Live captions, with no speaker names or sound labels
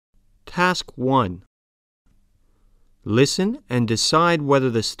Task 1. Listen and decide whether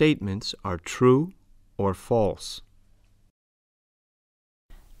the statements are true or false.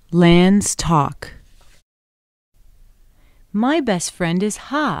 Lan's talk. My best friend is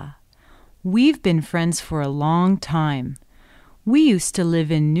Ha. We've been friends for a long time. We used to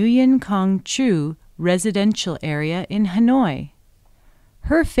live in Nguyen Quang Chu residential area in Hanoi.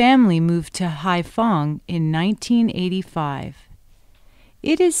 Her family moved to Haiphong in 1985.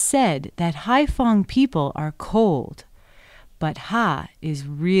 It is said that Haiphong people are cold, but Ha is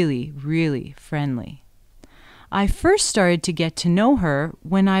really, really friendly. I first started to get to know her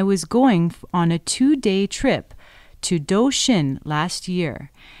when I was going on a 2-day trip to Do Shin last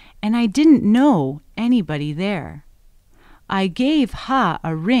year, and I didn't know anybody there. I gave Ha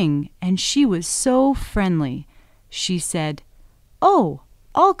a ring, and she was so friendly. She said, "Oh,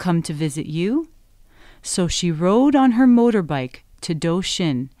 I'll come to visit you." So she rode on her motorbike to Do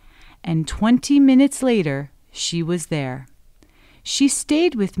Shin, and 20 minutes later, she was there. She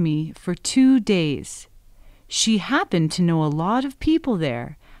stayed with me for 2 days. She happened to know a lot of people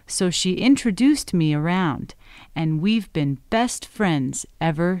there, so she introduced me around, and we've been best friends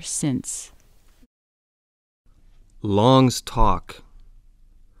ever since. Long's talk.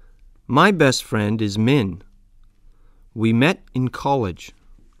 My best friend is Min. We met in college.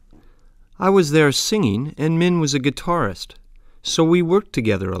 I was there singing, and Min was a guitarist, so we worked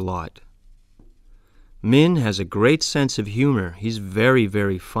together a lot. Min has a great sense of humor. He's very,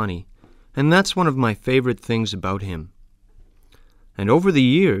 very funny, and that's one of my favorite things about him. And over the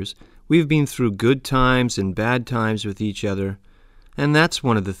years, we've been through good times and bad times with each other, and that's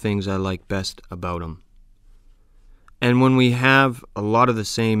one of the things I like best about him. And when we have a lot of the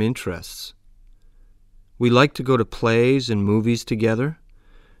same interests, we like to go to plays and movies together,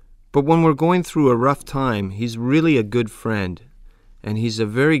 but when we're going through a rough time, he's really a good friend, and he's a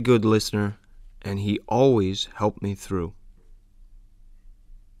very good listener, and he always helped me through.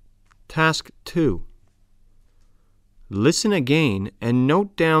 Task 2. Listen again and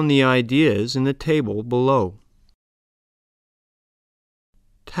note down the ideas in the table below.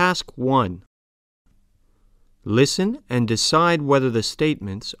 Task 1. Listen and decide whether the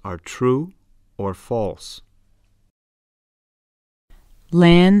statements are true or false.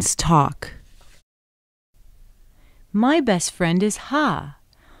 Lan's talk. My best friend is Ha.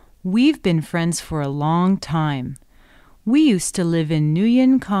 We've been friends for a long time. We used to live in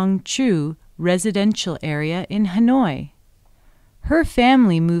Nguyen Quang Chu residential area in Hanoi. Her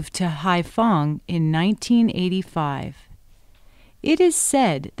family moved to Haiphong in 1985. It is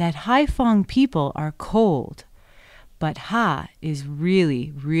said that Haiphong people are cold, but Ha is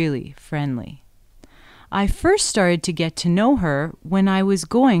really, really friendly. I first started to get to know her when I was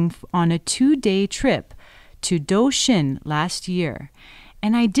going on a 2-day trip to Do Shin last year,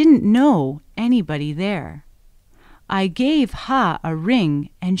 and I didn't know anybody there. I gave Ha a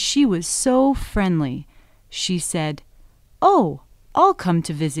ring, and she was so friendly. She said, "Oh, I'll come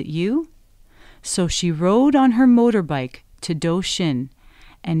to visit you." So she rode on her motorbike to Do Shin,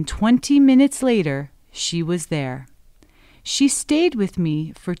 and 20 minutes later, she was there. She stayed with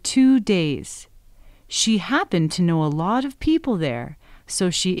me for 2 days. She happened to know a lot of people there, so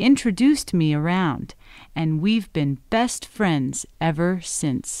she introduced me around, and we've been best friends ever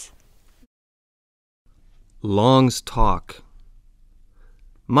since. Long's talk.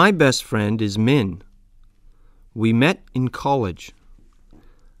 My best friend is Min. We met in college.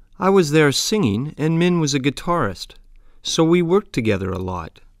 I was there singing, and Min was a guitarist, so we worked together a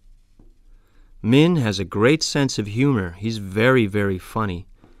lot. Min has a great sense of humor. He's very, very funny,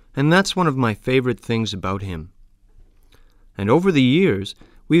 and that's one of my favorite things about him. And over the years,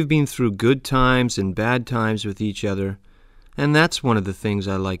 we've been through good times and bad times with each other, and that's one of the things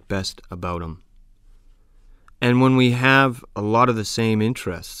I like best about him. And when we have a lot of the same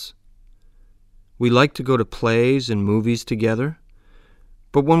interests, we like to go to plays and movies together,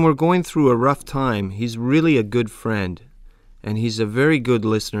 but when we're going through a rough time, he's really a good friend, and he's a very good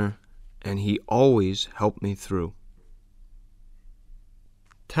listener, and he always helped me through.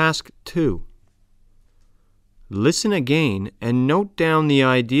 Task 2. Listen again and note down the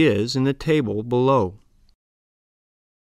ideas in the table below.